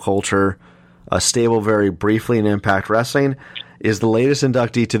cancel culture stable very briefly in Impact Wrestling, is the latest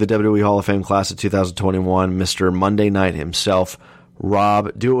inductee to the WWE Hall of Fame class of 2021, Mr. Monday Night himself,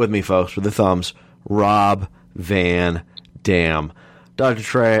 Rob, do it with me, folks, with the thumbs, Rob Van Dam. Dr.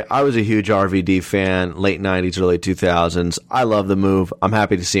 Trey, I was a huge RVD fan, late 90s, early 2000s. I love the move. I'm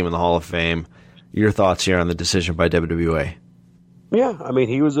happy to see him in the Hall of Fame. Your thoughts here on the decision by WWE? Yeah, I mean,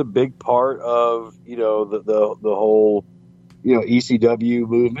 he was a big part of, the whole, ECW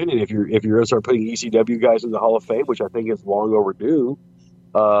movement. And if you're going to start putting ECW guys in the Hall of Fame, which I think is long overdue,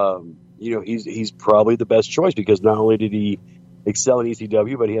 he's probably the best choice, because not only did he excel in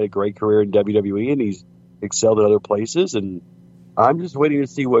ECW, but he had a great career in WWE, and he's excelled in other places. And I'm just waiting to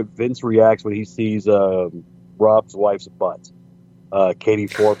see what Vince reacts when he sees Rob's wife's butt. Katie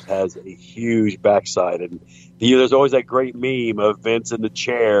Forbes has a huge backside, and there's always that great meme of Vince in the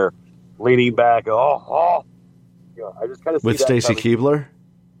chair, leaning back. I just kind of see with Stacy Keibler.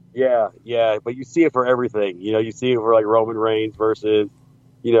 Yeah, but you see it for everything. You see it for like Roman Reigns versus,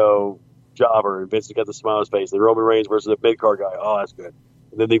 Jobber, and Vince has got the smile on his face. And Roman Reigns versus a mid card guy. Oh, that's good.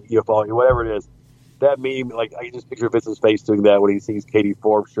 And then they follow whatever it is. That meme, like I can just picture Vince's face doing that when he sees Katie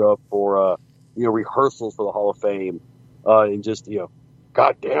Forbes show up for rehearsals for the Hall of Fame. And just,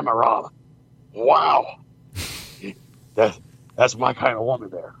 God damn it, Rob. Wow. That's my kind of woman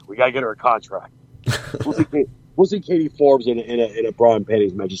there. We got to get her a contract. We'll see Katie Forbes in a bra and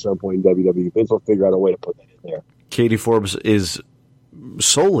panties match at some point in WWE. Vince will figure out a way to put that in there. Katie Forbes is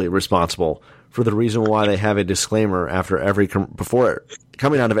solely responsible for the reason why they have a disclaimer before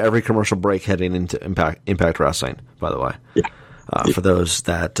coming out of every commercial break heading into Impact Wrestling, by the way. Yeah. For those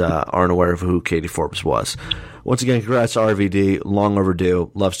that aren't aware of who Katie Forbes was. Once again, congrats to RVD. Long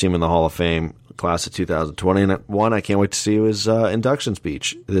overdue. Love seeing him in the Hall of Fame, class of 2021. I can't wait to see his induction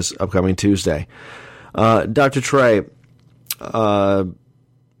speech this upcoming Tuesday. Dr. Trey,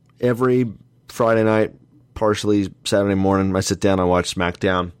 every Friday night, partially Saturday morning, I sit down and watch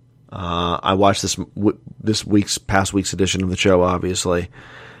SmackDown. I watched this past week's edition of the show, obviously,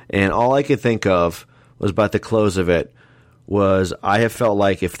 and all I could think of was about the close of it. I have felt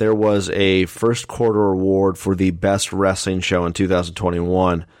like if there was a first quarter award for the best wrestling show in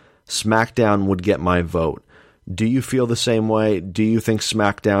 2021, SmackDown would get my vote. Do you feel the same way? Do you think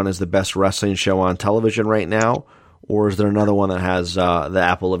SmackDown is the best wrestling show on television right now? Or is there another one that has the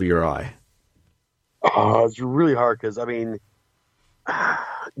apple of your eye? Oh, it's really hard because,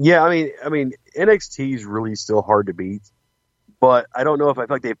 Yeah, I mean, NXT is really still hard to beat, but I don't know if I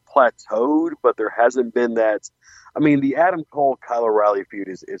feel like they've plateaued, but there hasn't been that. I mean, the Adam Cole Kyle O'Reilly feud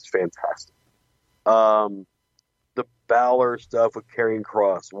is fantastic. The Balor stuff with Karrion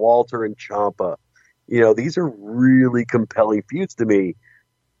Kross, Walter and Ciampa, these are really compelling feuds to me.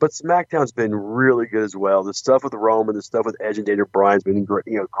 But SmackDown's been really good as well. The stuff with Roman, the stuff with Edge and Daniel Bryan's been great.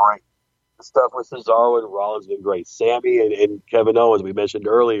 Great. The stuff with Cesaro and Rollins has been great. Sammy and Kevin Owens, we mentioned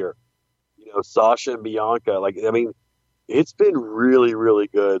earlier. Sasha and Bianca. It's been really, really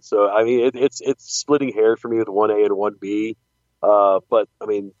good. So it's splitting hairs for me with 1A and 1B. But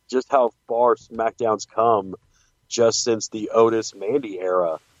just how far SmackDown's come just since the Otis Mandy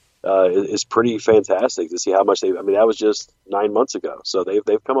era is pretty fantastic to see how much that was just 9 months ago. So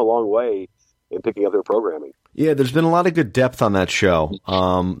they've come a long way in picking up their programming. Yeah, there's been a lot of good depth on that show.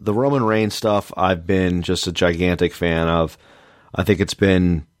 The Roman Reigns stuff, I've been just a gigantic fan of. I think it's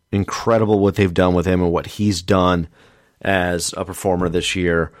been incredible what they've done with him and what he's done as a performer this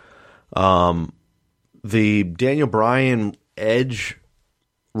year. The Daniel Bryan Edge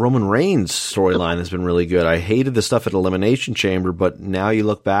Roman Reigns storyline has been really good. I hated the stuff at Elimination Chamber, but now you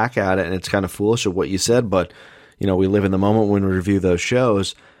look back at it and it's kind of foolish of what you said, but we live in the moment when we review those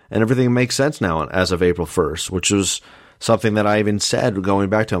shows, and everything makes sense now as of April 1st, which was something that I even said going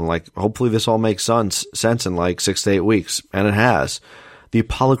back to him, hopefully this all makes sense in 6 to 8 weeks, and it has. The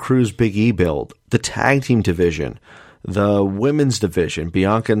Apollo Crews Big E build, the tag team division, the women's division,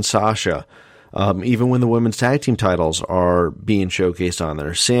 Bianca and Sasha, even when the women's tag team titles are being showcased on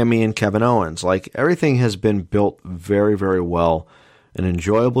there, Sammy and Kevin Owens, everything has been built very, very well. An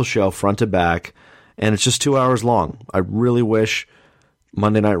enjoyable show front to back, and it's just 2 hours long. I really wish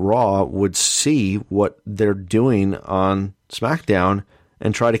Monday Night Raw would see what they're doing on SmackDown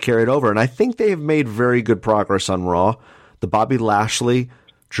and try to carry it over. And I think they've made very good progress on Raw. The Bobby Lashley,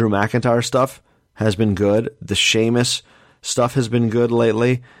 Drew McIntyre stuff has been good. The Sheamus stuff has been good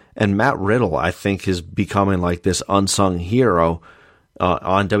lately. And Matt Riddle, I think, is becoming this unsung hero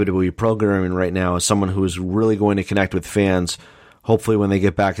on WWE programming right now as someone who is really going to connect with fans, hopefully when they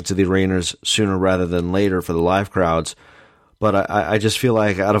get back into the arenas sooner rather than later for the live crowds. But I just feel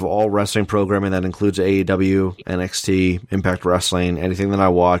like out of all wrestling programming that includes AEW, NXT, Impact Wrestling, anything that I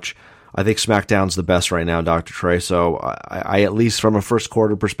watch, I think SmackDown's the best right now, Dr. Trey. So I at least from a first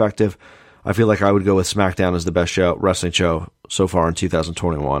quarter perspective, I feel like I would go with SmackDown as the best wrestling show so far in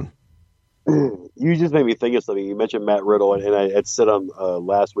 2021. You just made me think of something. You mentioned Matt Riddle, and I had said on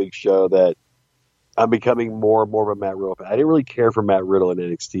last week's show that I'm becoming more and more of a Matt Riddle fan. I didn't really care for Matt Riddle in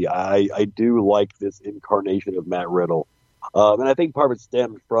NXT. I do like this incarnation of Matt Riddle. And I think part of it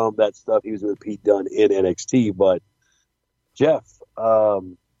stemmed from that stuff he was with Pete Dunne in NXT. But, Jeff,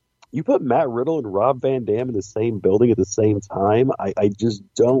 you put Matt Riddle and Rob Van Dam in the same building at the same time. I just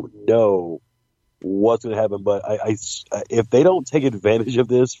don't know what's going to happen. But if they don't take advantage of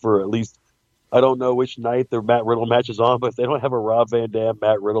this for at least, I don't know which night their Matt Riddle match is on, but if they don't have a Rob Van Dam,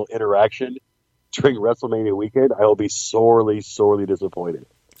 Matt Riddle interaction during WrestleMania weekend, I will be sorely, sorely disappointed.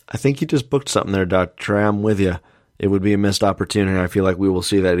 I think you just booked something there, Dr. Trey. I'm with you. It would be a missed opportunity. I feel like we will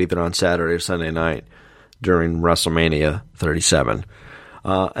see that either on Saturday or Sunday night during WrestleMania 37.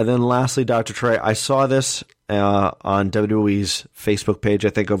 And then lastly, Dr. Trey, I saw this on WWE's Facebook page,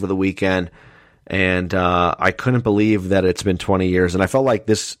 I think, over the weekend, and I couldn't believe that it's been 20 years. And I felt like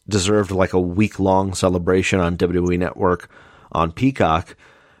this deserved a week-long celebration on WWE Network on Peacock.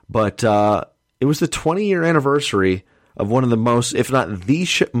 But it was the 20-year anniversary of one of the most, if not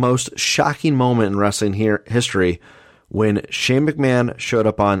the most shocking moment in wrestling history, when Shane McMahon showed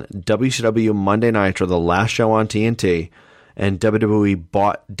up on WCW Monday Nitro, the last show on TNT, and WWE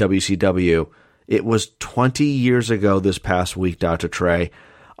bought WCW. It was 20 years ago this past week, Dr. Trey.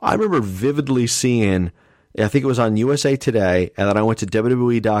 I remember vividly seeing, I think it was on USA Today, and then I went to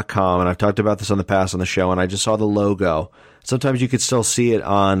WWE.com, and I've talked about this on the past on the show, and I just saw the logo. Sometimes you could still see it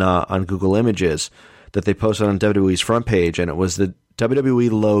on Google Images that they posted on WWE's front page, and it was the WWE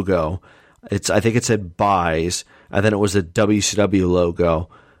logo. I think it said buys, and then it was the WCW logo,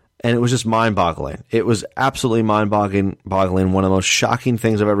 and it was just mind-boggling. It was absolutely mind-boggling, one of the most shocking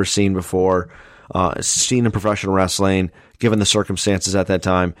things I've ever seen before, seen in professional wrestling, given the circumstances at that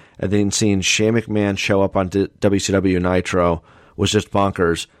time, and then seeing Shane McMahon show up on WCW Nitro was just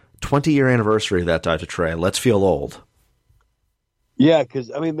bonkers. 20-year anniversary of that, Dr. Trey. Let's feel old. Yeah, because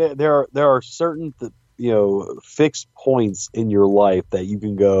there are certain fixed points in your life that you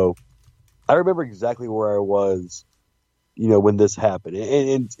can go. I remember exactly where I was, when this happened.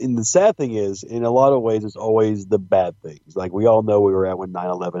 And the sad thing is, in a lot of ways, it's always the bad things. Like we all know we were at when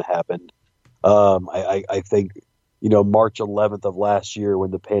 9/11 happened. I think March 11th of last year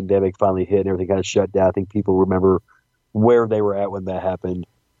when the pandemic finally hit and everything kind of shut down. I think people remember where they were at when that happened.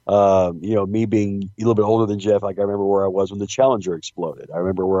 Me being a little bit older than Jeff, like I remember where I was when the Challenger exploded. I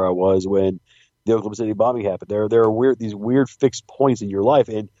remember where I was when the Oklahoma City bombing happened. There are these weird fixed points in your life,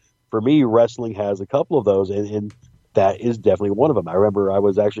 and for me, wrestling has a couple of those, and that is definitely one of them. I remember I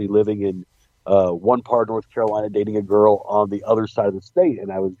was actually living in one part of North Carolina, dating a girl on the other side of the state,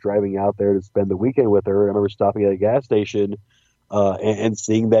 and I was driving out there to spend the weekend with her. And I remember stopping at a gas station and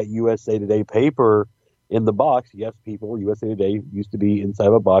seeing that USA Today paper in the box. Yes, people, USA Today used to be inside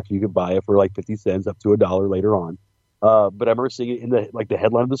of a box. You could buy it for like 50 cents up to $1 later on. But I remember seeing it in the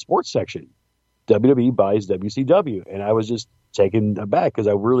headline of the sports section. WWE buys WCW. And I was just taken aback because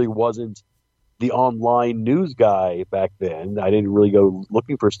I really wasn't the online news guy back then. I didn't really go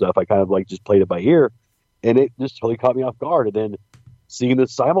looking for stuff. I kind of just played it by ear, and it just totally caught me off guard. And then seeing the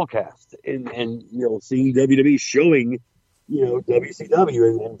simulcast and seeing WWE showing,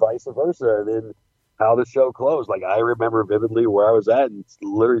 WCW and vice versa, and then how the show closed. Like, I remember vividly where I was at and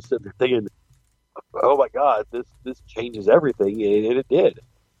literally sitting there thinking, oh my God, this changes everything. And it did.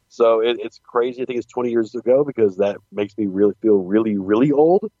 So it's crazy. I think it's 20 years ago because that makes me really feel really, really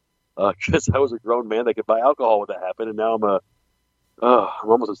old. Because I was a grown man that could buy alcohol when that happened. And now I'm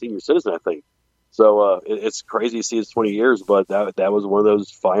almost a senior citizen, I think. So it's crazy to see it's 20 years, but that was one of those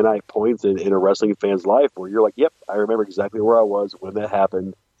finite points in a wrestling fan's life where you're like, yep, I remember exactly where I was when that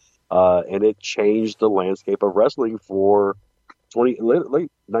happened. And it changed the landscape of wrestling for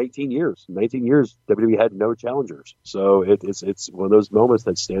 19 years. 19 years, WWE had no challengers. So it's one of those moments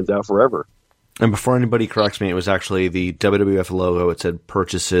that stands out forever. And before anybody corrects me, it was actually the WWF logo. It said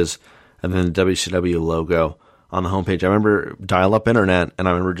purchases and then the WCW logo on the homepage. I remember dial-up internet, and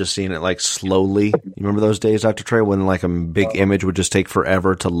I remember just seeing it slowly. You remember those days, Dr. Trey, when a big image would just take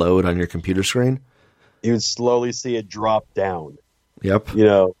forever to load on your computer screen? You would slowly see it drop down. Yep.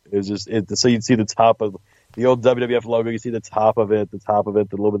 It was just so you'd see the top of the old WWF logo. You see the top of it, the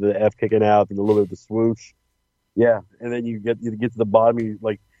little bit of the F kicking out, and a little bit of the swoosh. Yeah, and then you get to the bottom.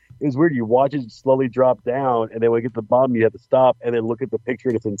 It was weird. You watch it slowly drop down, and then when you get to the bottom, you have to stop and then look at the picture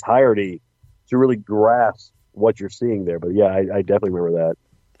in its entirety to really grasp what you're seeing there. But yeah, I definitely remember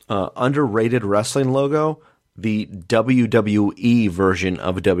that. Underrated wrestling logo, the WWE version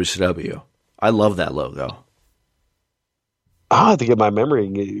of WCW. I love that logo. I have to get my memory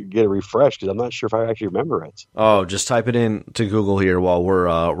and get it refreshed because I'm not sure if I actually remember it. Oh, just type it in to Google here while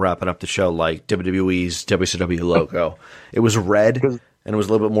we're wrapping up the show, like WWE's WCW logo. It was red, and it was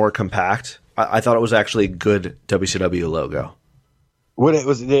a little bit more compact. I thought it was actually a good WCW logo.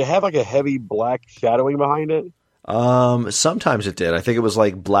 Did it have a heavy black shadowing behind it? Sometimes it did. I think it was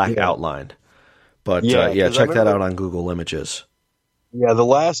black outlined. But check that out on Google Images. Yeah, the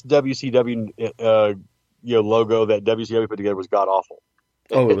last WCW logo that WCW put together was god awful.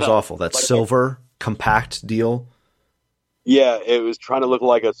 Oh, it was awful. That silver compact deal. Yeah, it was trying to look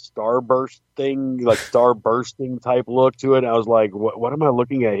like a starburst thing, star bursting type look to it. I was like, what am I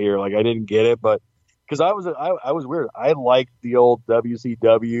looking at here? I didn't get it, but because I was weird. I liked the old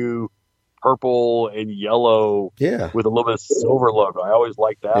WCW purple and yellow with a little bit of silver logo. I always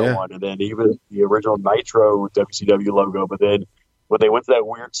liked that one. And then even the original Nitro WCW logo, but then when they went to that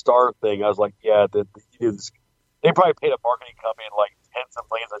weird star thing, I was like, yeah, they probably paid a marketing company tens of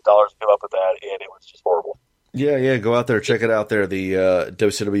millions of dollars to come up with that, and it was just horrible. Yeah, go out there, check it out there, the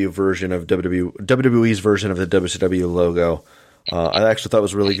WCW version of WWE's version of the WCW logo. I actually thought it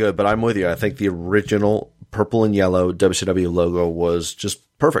was really good, but I'm with you. I think the original purple and yellow WCW logo was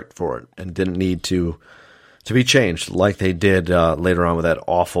just perfect for it and didn't need to be changed like they did later on with that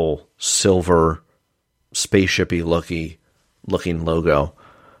awful silver spaceshipy looking logo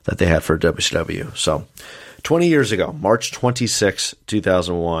that they had for WCW. So 20 years ago, March 26,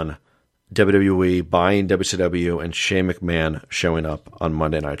 2001, WWE buying WCW and Shane McMahon showing up on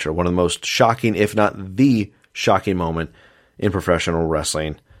Monday Nitro. One of the most shocking, if not the shocking moment in professional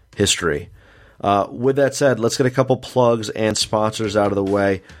wrestling history. With that said, let's get a couple plugs and sponsors out of the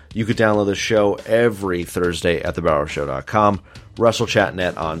way. You could download the show every Thursday at thebarrowshow.com,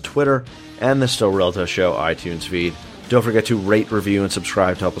 WrestleChat.net on Twitter, and the Still Realto Show iTunes feed. Don't forget to rate, review, and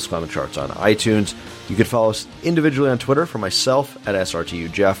subscribe to help us climb the charts on iTunes. You can follow us individually on Twitter for myself at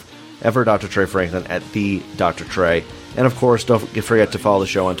SRTUJeff, and for Dr. Trey Franklin at the Dr. Trey. And of course, don't forget to follow the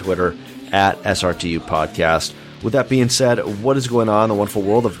show on Twitter at SRTU Podcast. With that being said, what is going on in the wonderful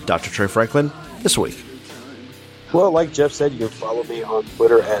world of Dr. Trey Franklin this week? Well, like Jeff said, you can follow me on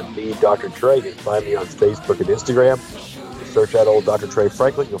Twitter at the Dr. Trey. You can find me on Facebook and Instagram. Search out old Dr. Trey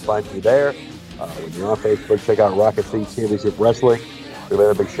Franklin. You'll find me there. When you're on Facebook, check out Rocket City Championship Wrestling. We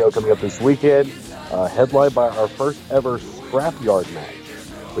have a big show coming up this weekend. headlined by our first ever Scrapyard match,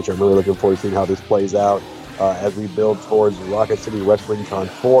 which I'm really looking forward to seeing how this plays out as we build towards Rocket City Wrestling Con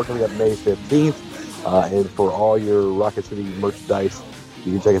 4 coming up May 15th. And for all your Rocket City merchandise,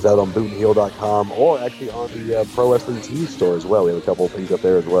 you can check us out on bootandheel.com or actually on the Pro Wrestling Tees store as well. We have a couple of things up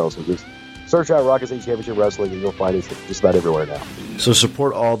there as well. So just search out Rocket City Championship Wrestling and you'll find it just about everywhere now. So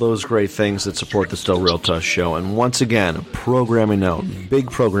support all those great things that support the Still Real Tough show. And once again, a programming note, big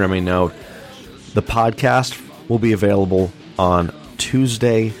programming note, the podcast will be available on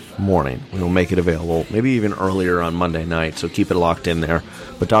Tuesday morning. We will make it available, maybe even earlier on Monday night, so keep it locked in there.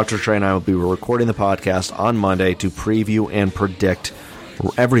 But Dr. Trey and I will be recording the podcast on Monday to preview and predict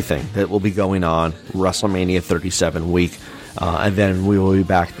everything that will be going on WrestleMania 37 week. And then we will be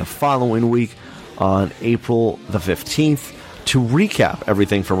back the following week on April the 15th to recap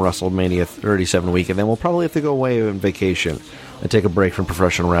everything from WrestleMania 37 week. And then we'll probably have to go away on vacation and take a break from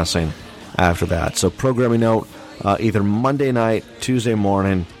professional wrestling after that. So programming note, either Monday night, Tuesday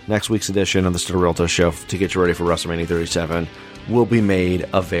morning, next week's edition of the Still Real Tough show to get you ready for WrestleMania 37 will be made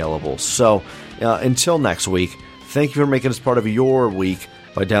available. So until next week, thank you for making us part of your week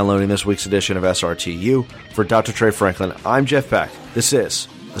by downloading this week's edition of SRTU. For Dr. Trey Franklin, I'm Jeff Beck. This is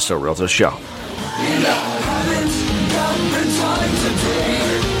the Still Real Tough show.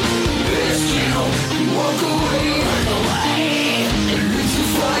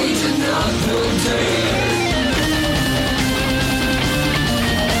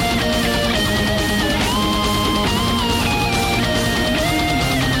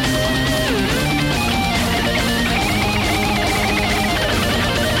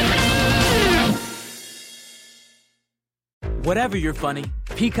 Whatever you're funny,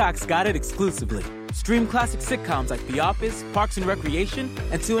 Peacock's got it exclusively. Stream classic sitcoms like The Office, Parks and Recreation,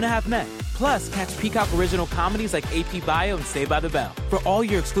 and 2.5 Men. Plus, catch Peacock original comedies like AP Bio and Saved by the Bell. For all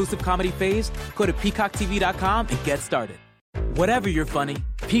your exclusive comedy faves, go to peacocktv.com and get started. Whatever you're funny,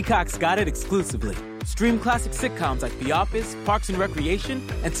 Peacock's got it exclusively. Stream classic sitcoms like The Office, Parks and Recreation,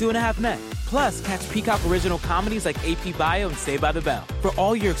 and 2.5 Men. Plus, catch Peacock original comedies like AP Bio and Saved by the Bell. For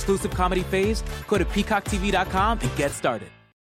all your exclusive comedy faves, go to peacocktv.com and get started.